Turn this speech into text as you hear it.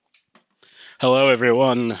Hello,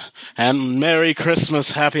 everyone, and Merry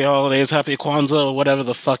Christmas, Happy Holidays, Happy Kwanzaa, whatever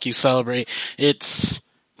the fuck you celebrate. It's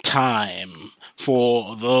time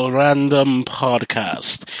for the Random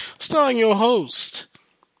Podcast, starring your host,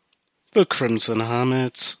 the Crimson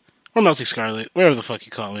Hermit, or Melty Scarlet, whatever the fuck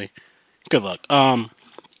you call me. Good luck. So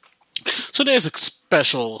today's a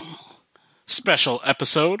special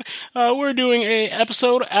episode. We're doing a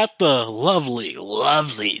episode at the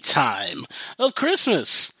lovely time of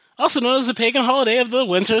Christmas, also known as the pagan holiday of the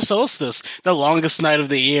winter solstice, the longest night of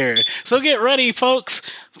the year. So get ready, folks.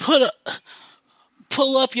 Pull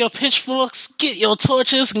up your pitchforks, get your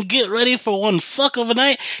torches, and get ready for one fuck of a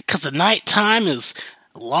night, because the night time is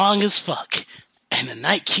long as fuck, and the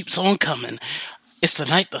night keeps on coming. It's the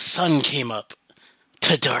night the sun came up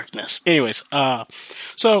to darkness. Anyways,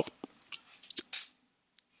 so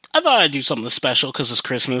I thought I'd do something special because it's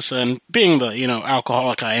Christmas, and being the,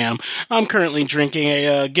 alcoholic I am, I'm currently drinking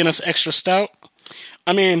a Guinness Extra Stout.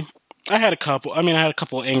 I had a couple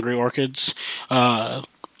of Angry Orchids,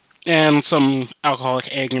 and some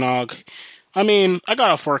alcoholic eggnog. I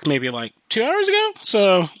got off work maybe like 2 hours ago,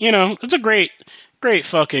 so, it's a great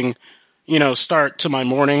fucking, start to my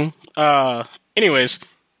morning. Anyways,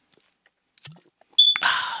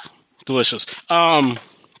 delicious.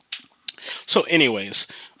 So anyways,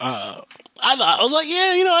 I was like,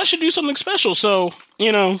 I should do something special. So,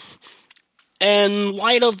 in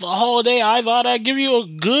light of the holiday, I thought I'd give you a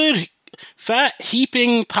good, fat,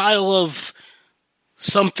 heaping pile of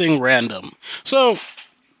something random. So,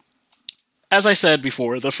 as I said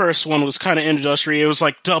before, the first one was kind of introductory. It was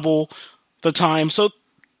like double the time. So,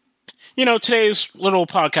 today's little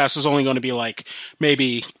podcast is only going to be like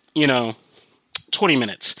maybe, 20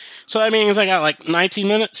 minutes. So that means I got like 19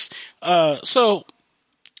 minutes. I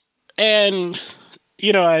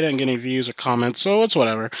didn't get any views or comments, so it's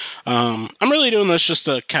whatever. I'm really doing this just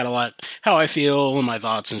to catalog how I feel and my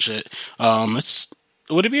thoughts and shit.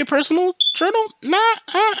 Would it be a personal journal?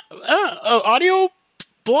 Audio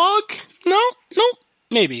blog? No,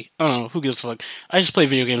 maybe. I don't know. Who gives a fuck? I just play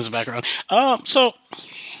video games in the background. So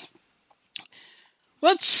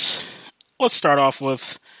let's start off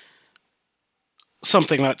with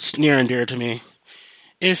something that's near and dear to me.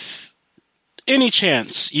 If any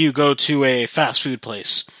chance you go to a fast food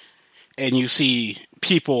place and you see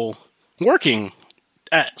people working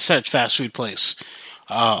at said fast food place,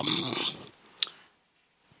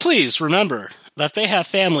 please remember that they have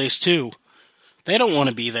families too. They don't want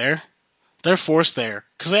to be there. They're forced there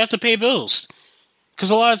because they have to pay bills.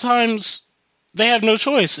 Because a lot of times they have no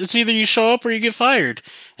choice. It's either you show up or you get fired.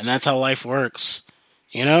 And that's how life works.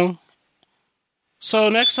 So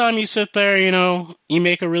next time you sit there, you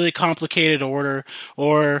make a really complicated order,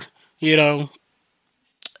 or,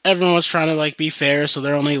 everyone's trying to, be fair, so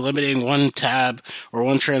they're only limiting one tab or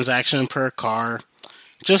one transaction per car.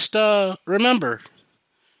 Just, remember,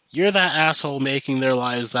 you're that asshole making their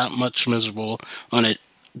lives that much miserable on a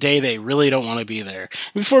day they really don't want to be there.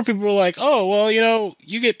 Before people were like, oh, well, you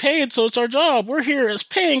get paid, so it's our job. We're here as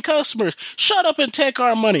paying customers. Shut up and take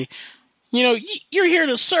our money. You're here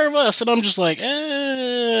to serve us. And I'm just like,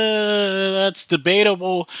 that's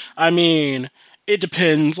debatable. It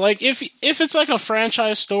depends. Like, if it's like a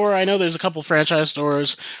franchise store, I know there's a couple franchise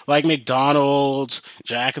stores, like McDonald's,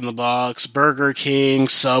 Jack in the Box, Burger King,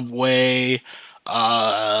 Subway,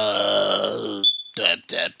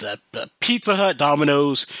 Pizza Hut,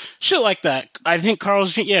 Domino's, shit like that. I think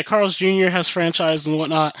Carl's Jr. has franchise and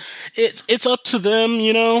whatnot. It's up to them,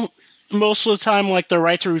 Most of the time, the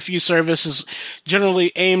right to refuse service is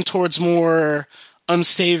generally aimed towards more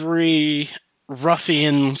unsavory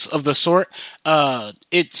ruffians of the sort.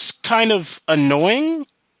 It's kind of annoying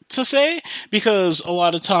to say, because a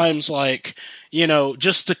lot of times,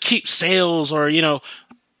 just to keep sales or,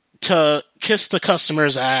 to kiss the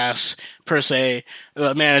customer's ass, per se,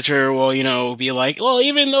 the manager will, be like, well,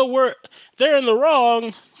 even though they're in the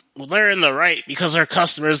wrong, well, they're in the right because they're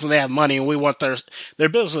customers and they have money and we want their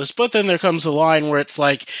business. But then there comes a line where it's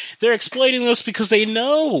like, they're exploiting this because they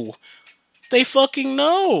know. They fucking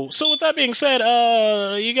know. So with that being said,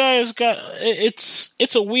 you guys got,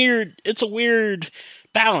 it's a weird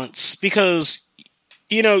balance, because,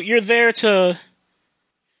 you're there to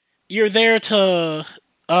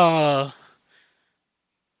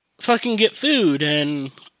fucking get food,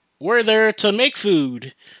 and we're there to make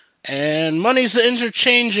food. And money's the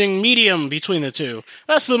interchanging medium between the two.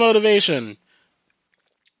 That's the motivation.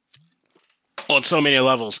 On so many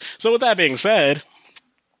levels. So with that being said,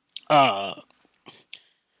 there's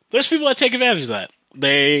people that take advantage of that.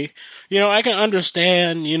 They, I can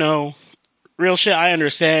understand, real shit, I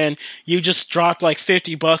understand. You just dropped like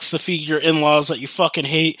 $50 to feed your in-laws that you fucking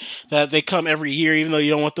hate, that they come every year even though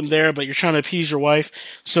you don't want them there, but you're trying to appease your wife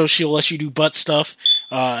so she'll let you do butt stuff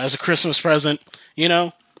as a Christmas present, you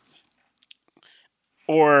know?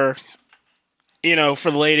 Or, you know,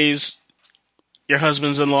 for the ladies, your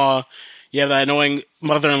husband's-in-law, you have that annoying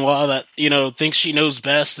mother-in-law that, you know, thinks she knows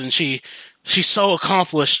best and she's so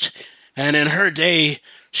accomplished, and in her day,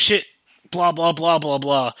 shit, blah, blah, blah, blah,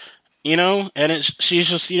 blah. You know, and she's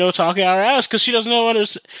just, you know, talking out her ass because she doesn't know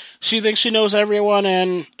she thinks she knows everyone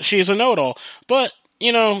and she's a know-it-all. But,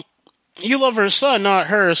 you know, you love her son, not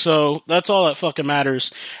her, so that's all that fucking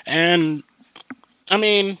matters. And, I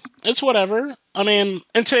mean, it's whatever. I mean,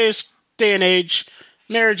 in today's day and age,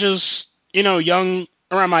 marriage is, you know, young,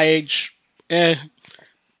 around my age,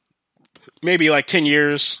 maybe like 10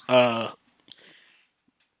 years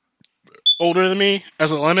older than me as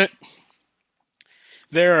a limit.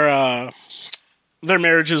 Their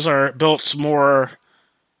marriages are built more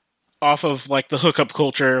off of like the hookup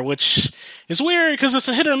culture, which is weird because it's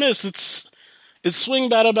a hit or miss. It's swing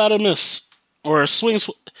bada miss, or swing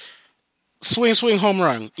home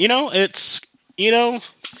run. You know, it's, you know,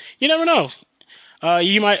 you never know.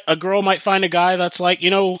 A girl might find a guy that's like, you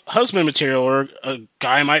know, husband material, or a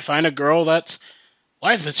guy might find a girl that's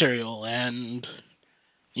wife material, and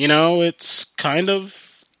you know, it's kind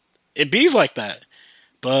of, it bees like that.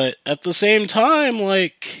 But at the same time,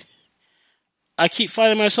 like, I keep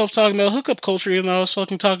finding myself talking about hookup culture even though I was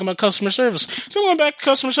fucking talking about customer service. So going back to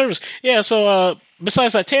customer service. Yeah, so,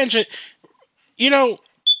 besides that tangent, you know,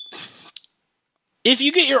 if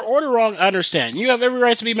you get your order wrong, I understand. You have every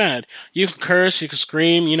right to be mad. You can curse, you can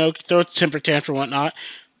scream, you know, throw a temper tantrum and whatnot.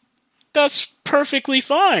 That's perfectly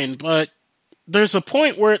fine, but there's a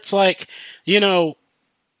point where it's like, you know,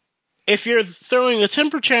 if you're throwing a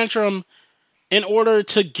temper tantrum in order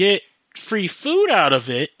to get free food out of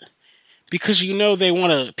it, because you know they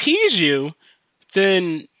want to appease you,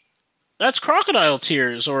 then that's crocodile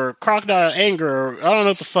tears, or crocodile anger, or I don't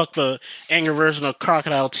know what the fuck the anger version of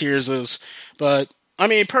crocodile tears is, but, I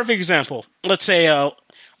mean, perfect example. Let's say,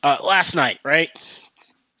 last night, right?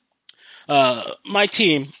 My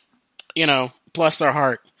team, you know, bless their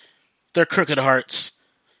heart, their crooked hearts,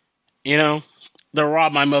 you know, they'll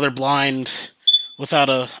rob my mother blind without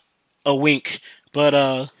a wink, but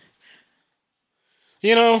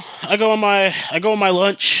you know, I go on my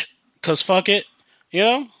lunch, cause fuck it, you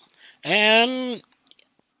know, and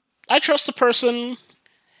I trust the person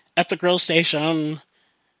at the grill station.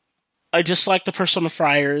 I dislike the person on the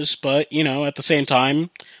fryers, but you know, at the same time,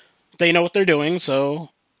 they know what they're doing, so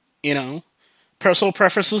you know, personal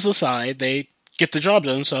preferences aside, they get the job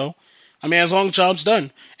done. So I mean, as long as the job's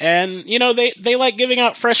done. And, you know, they like giving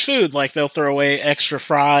out fresh food. Like, they'll throw away extra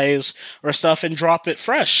fries or stuff and drop it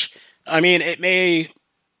fresh. I mean, it may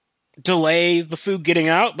delay the food getting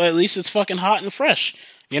out, but at least it's fucking hot and fresh.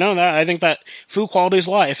 You know, I think that food quality is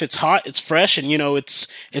a lot. If it's hot, it's fresh, and, you know, it's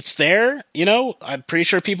there, you know, I'm pretty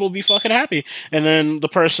sure people will be fucking happy. And then the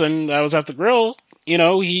person that was at the grill, you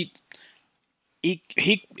know, he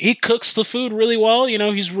cooks the food really well. You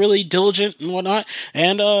know, he's really diligent and whatnot.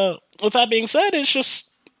 And, with that being said, it's just,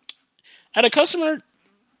 I had a customer,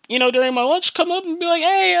 you know, during my lunch come up and be like,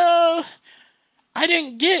 hey, I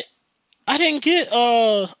didn't get,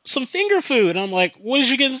 some finger food. And I'm like, what did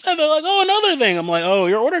you get instead? They're like, oh, another thing. I'm like, oh,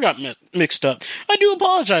 your order got mixed up. I do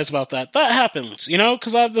apologize about that. That happens, you know,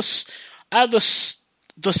 because I have this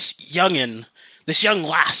young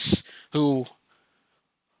lass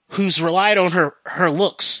who's relied on her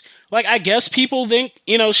looks. Like, I guess people think,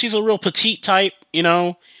 you know, she's a real petite type, you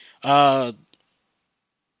know,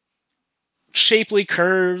 shapely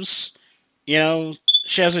curves, you know,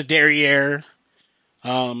 she has a derriere,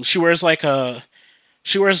 she wears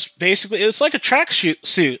basically, it's like a track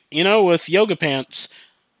suit, you know, with yoga pants,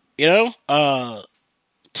 you know,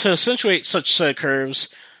 to accentuate such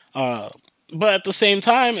curves, but at the same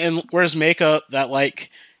time, and wears makeup that,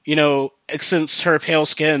 like, you know, accents her pale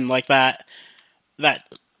skin, like that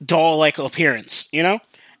doll-like appearance, you know,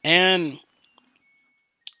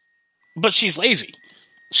 but she's lazy.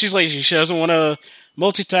 She doesn't want to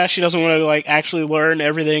multitask. She doesn't want to, like, actually learn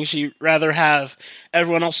everything. She'd rather have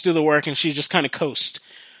everyone else do the work, and she just kind of coast.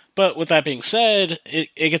 But with that being said, it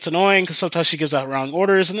gets annoying because sometimes she gives out wrong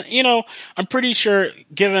orders. And, you know, I'm pretty sure,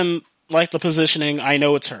 given, like, the positioning, I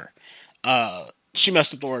know it's her. She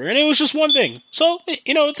messed up the order. And it was just one thing. So,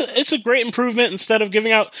 you know, it's a great improvement instead of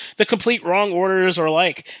giving out the complete wrong orders, or,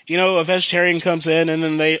 like, you know, a vegetarian comes in and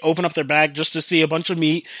then they open up their bag just to see a bunch of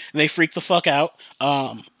meat and they freak the fuck out.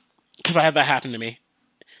 Because I had that happen to me.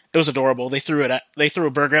 It was adorable. They threw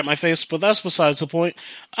a burger at my face, but that's besides the point.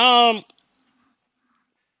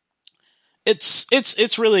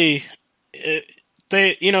 it's really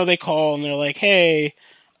they call and they're like, hey,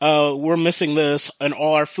 we're missing this, and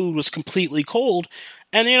all our food was completely cold.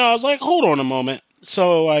 And I was like, hold on a moment.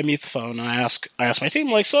 So I mute the phone and I ask my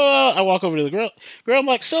team, like, so I walk over to the grill. I'm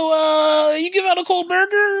like, so you give out a cold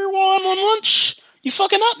burger while I'm on lunch? You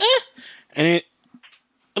fucking up, man?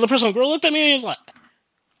 And the person on the grill looked at me and he was like,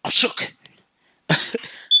 I'm shook.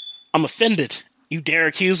 I'm offended. You dare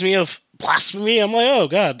accuse me of blasphemy? I'm like, oh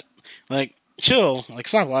god, like, chill, like,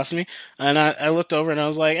 it's not blasphemy. And I looked over and I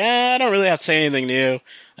was like, I don't really have to say anything to you.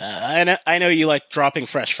 I know you like dropping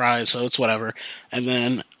fresh fries, so it's whatever. And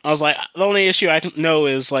then I was like, the only issue I know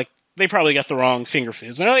is, like, they probably got the wrong finger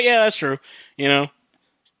foods. And they're like, yeah, that's true,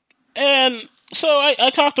 And so I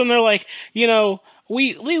talked to them. They're like,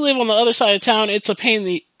 we live on the other side of town. It's a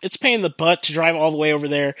pain in the butt to drive all the way over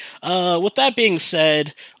there. With that being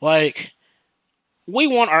said, like, we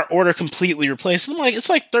want our order completely replaced. And I'm like, it's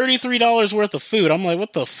like $33 worth of food. I'm like,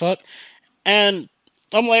 what the fuck? And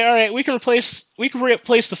I'm like, all right, we can replace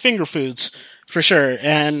the finger foods for sure.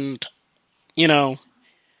 And,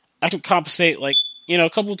 I can compensate, like, a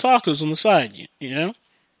couple of tacos on the side,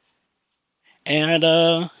 And,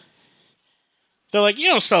 they're like, you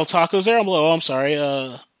don't sell tacos there. I'm like, oh, I'm sorry.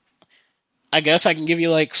 I guess I can give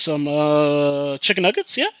you, like, some, chicken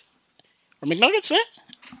nuggets, yeah? Or McNuggets, yeah?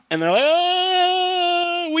 And they're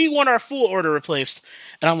like, we want our full order replaced.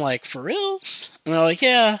 And I'm like, for reals? And they're like,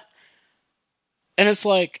 yeah. And it's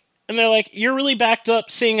like, and they're like, you're really backed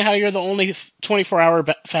up seeing how you're the only 24-hour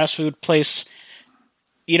fast food place,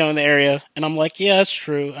 in the area. And I'm like, yeah, that's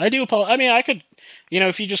true. I do apologize. I mean, I could,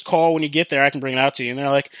 if you just call when you get there, I can bring it out to you. And they're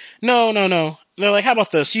like, no. And they're like, how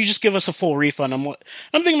about this? You just give us a full refund. I'm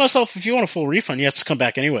thinking to myself, if you want a full refund, you have to come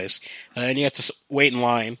back anyways. And you have to wait in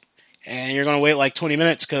line. And you're going to wait like 20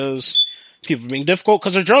 minutes because people are being difficult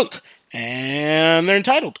because they're drunk. And they're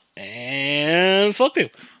entitled. And fuck you.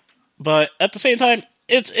 But at the same time,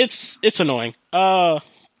 it's annoying. So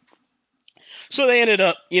they ended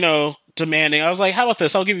up, demanding. I was like, how about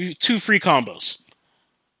this? I'll give you 2 free combos.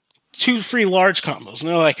 2 free large combos. And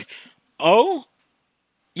they're like, oh?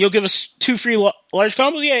 You'll give us 2 free large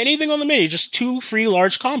combos? Yeah, anything on the menu. Just 2 free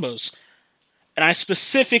large combos. And I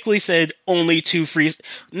specifically said only 2 free.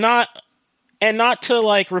 Not to,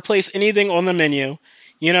 like, replace anything on the menu.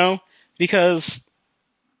 Because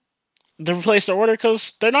to replace their order,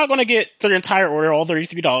 because they're not going to get their entire order, all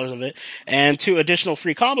 $33 of it, and 2 additional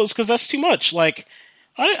free combos, because that's too much. Like,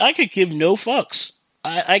 I could give no fucks.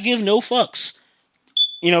 I give no fucks,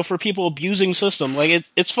 for people abusing system. Like,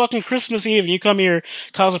 it's fucking Christmas Eve, and you come here,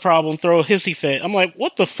 cause a problem, throw a hissy fit. I'm like,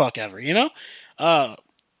 what the fuck ever,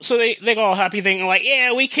 So they go all happy thinking like,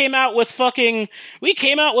 yeah, we came out with fucking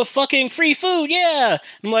free food, yeah!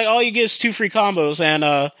 I'm like, all you get is 2 free combos, and,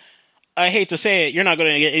 I hate to say it, you're not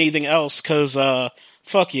gonna get anything else, cause,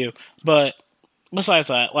 fuck you. But, besides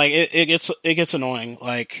that, like, it gets annoying,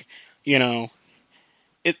 like,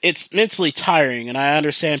 it's mentally tiring, and I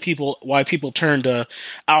understand why people turn to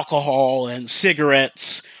alcohol and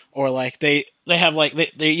cigarettes, or, like, they have, like,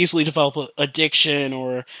 they easily develop addiction,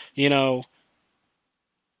 or,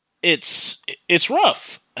 it's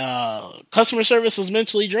rough. Customer service is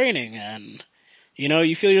mentally draining, and,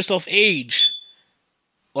 you feel yourself age.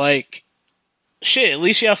 Like, shit, at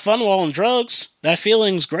least you have fun while on drugs. That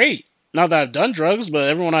feeling's great. Not that I've done drugs, but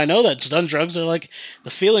everyone I know that's done drugs, they're like, the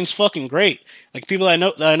feeling's fucking great. Like, people I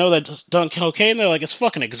know that done cocaine, they're like, it's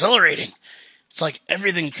fucking exhilarating. It's like,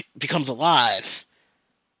 everything becomes alive.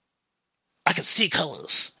 I can see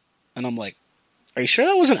colors. And I'm like, are you sure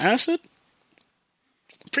that wasn't acid?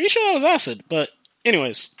 I'm pretty sure that was acid, but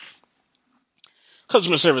anyways.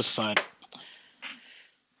 Customer service aside.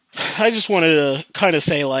 I just wanted to kind of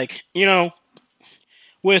say, like,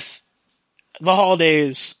 with the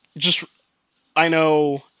holidays, I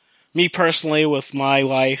know me personally with my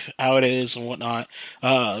life, how it is and whatnot,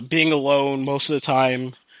 being alone most of the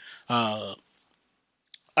time, I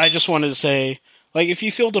just wanted to say, like, if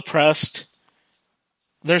you feel depressed,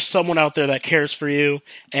 there's someone out there that cares for you,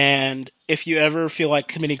 and if you ever feel like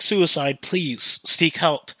committing suicide, please seek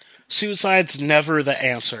help. Suicide's never the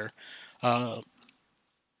answer.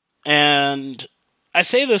 And I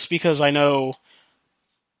say this because I know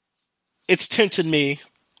it's tempted me,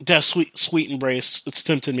 Death Sweet Embrace, it's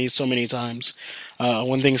tempted me so many times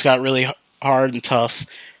when things got really hard and tough,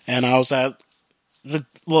 and I was at the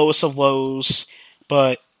lowest of lows.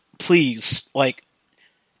 But please, like,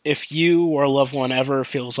 if you or a loved one ever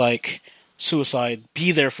feels like suicide,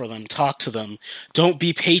 be there for them, talk to them. Don't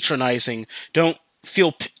be patronizing. Don't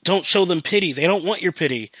show them pity. They don't want your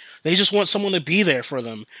pity. They just want someone to be there for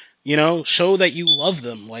them. Show that you love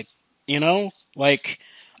them. Like,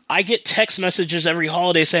 I get text messages every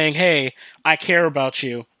holiday saying, "Hey, I care about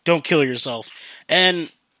you. Don't kill yourself."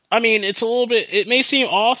 And I mean, it's a little bit. It may seem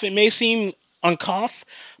off. It may seem uncouth,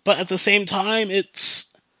 but at the same time, it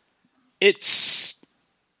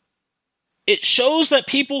shows that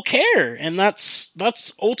people care, and that's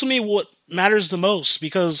ultimately what matters the most.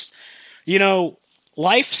 Because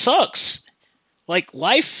life sucks. Like,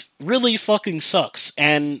 life really fucking sucks,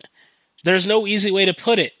 and there's no easy way to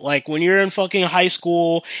put it. Like, when you're in fucking high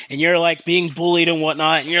school and you're like being bullied and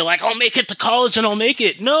whatnot, and you're like, I'll make it to college and I'll make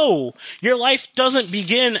it. No, your life doesn't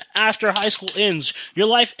begin after high school ends. Your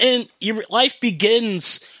life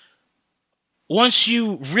begins once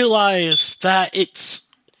you realize that it's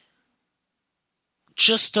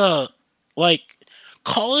just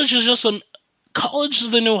college is just college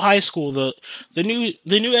is the new high school. The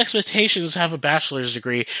new expectations have a bachelor's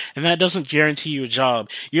degree, and that doesn't guarantee you a job.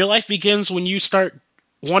 Your life begins when you start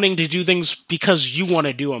wanting to do things because you want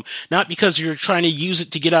to do them, not because you're trying to use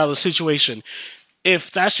it to get out of the situation. If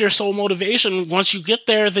that's your sole motivation, once you get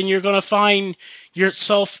there, then you're gonna find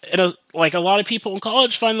yourself in a lot of people in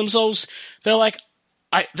college find themselves. They're like,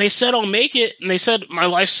 they said I'll make it, and they said my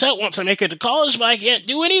life's set once I make it to college, but I can't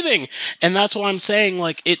do anything. And that's why I'm saying,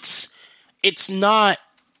 like, it's not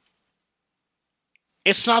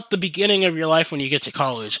the beginning of your life when you get to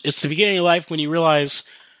college. It's the beginning of your life when you realize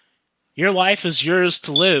your life is yours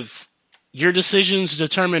to live. Your decisions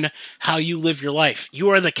determine how you live your life. You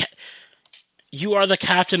are the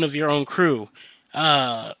captain of your own crew.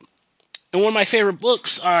 In one of my favorite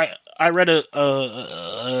books, I read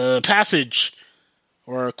a passage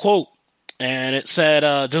or a quote, and it said,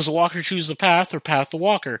 "Does the walker choose the path, or path the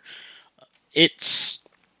walker?"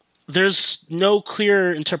 There's no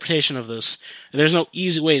clear interpretation of this. There's no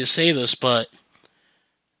easy way to say this, but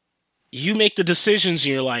you make the decisions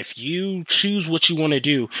in your life. You choose what you want to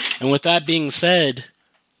do. And with that being said,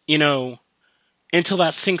 until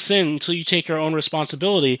that sinks in, until you take your own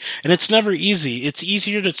responsibility, and it's never easy. It's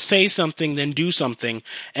easier to say something than do something.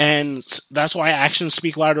 And that's why actions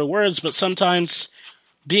speak louder than words, but sometimes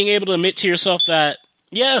being able to admit to yourself that,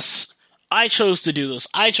 yes, I chose to do this.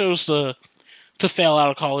 I chose to fail out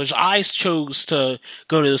of college. I chose to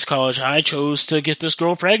go to this college. I chose to get this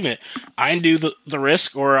girl pregnant. I knew the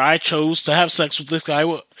risk, or I chose to have sex with this guy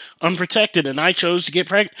unprotected, and I chose to get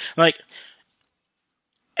pregnant. Like,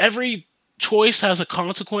 every choice has a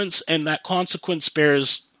consequence, and that consequence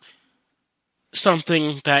bears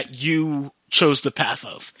something that you chose the path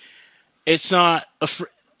of. It's not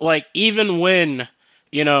even when,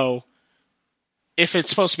 if it's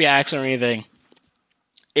supposed to be an accident or anything,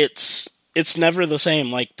 it's never the same.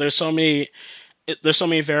 Like, there's so many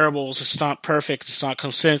variables. It's not perfect. It's not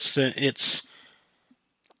consistent.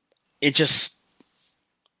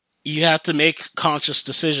 You have to make conscious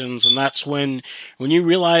decisions, and that's when you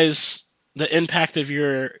realize the impact of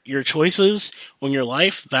your choices on your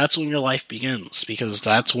life. That's when your life begins, because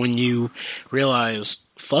that's when you realize,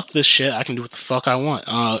 fuck this shit. I can do what the fuck I want.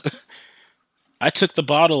 I took the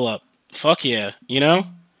bottle up. Fuck yeah,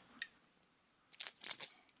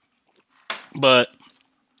 But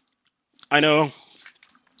I know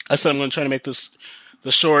I said I'm going to try to make this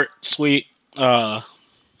the short, sweet. Thank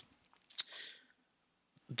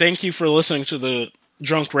you for listening to the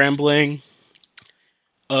drunk rambling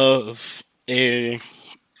of a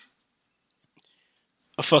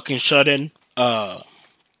fucking shut-in. But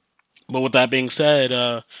with that being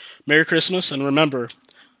said, Merry Christmas, and remember,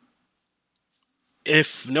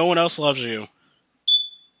 if no one else loves you,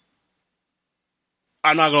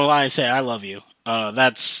 I'm not going to lie and say I love you.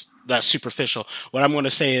 That's superficial. What I'm going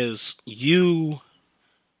to say is, you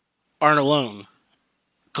aren't alone.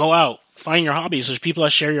 Go out. Find your hobbies. There's people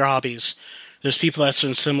that share your hobbies. There's people that's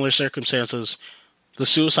in similar circumstances. The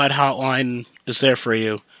suicide hotline is there for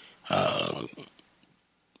you.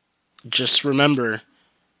 Just remember,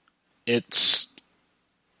 it's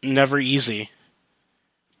never easy.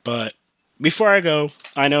 But before I go,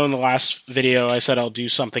 I know in the last video I said I'll do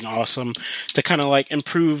something awesome to kind of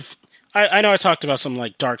improve. I know I talked about some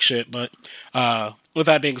dark shit, but with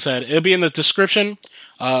that being said, it'll be in the description.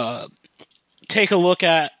 Take a look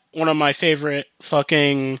at one of my favorite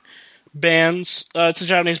fucking bands. It's a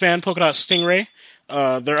Japanese band, Polka Dot Stingray.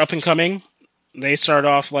 They're up and coming. They start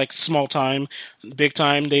off small time, big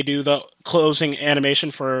time. They do the closing animation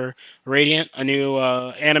for Radiant, a new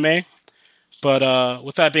anime. But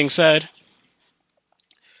with that being said,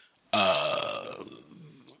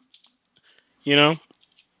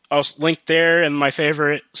 I'll link there in my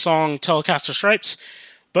favorite song, Telecaster Stripes.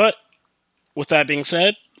 But with that being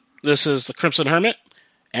said, this is the Crimson Hermit,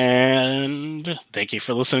 and thank you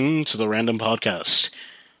for listening to the Random Podcast.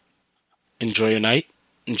 Enjoy your night,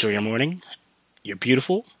 Enjoy your morning. You're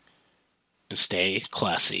beautiful. And stay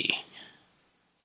classy.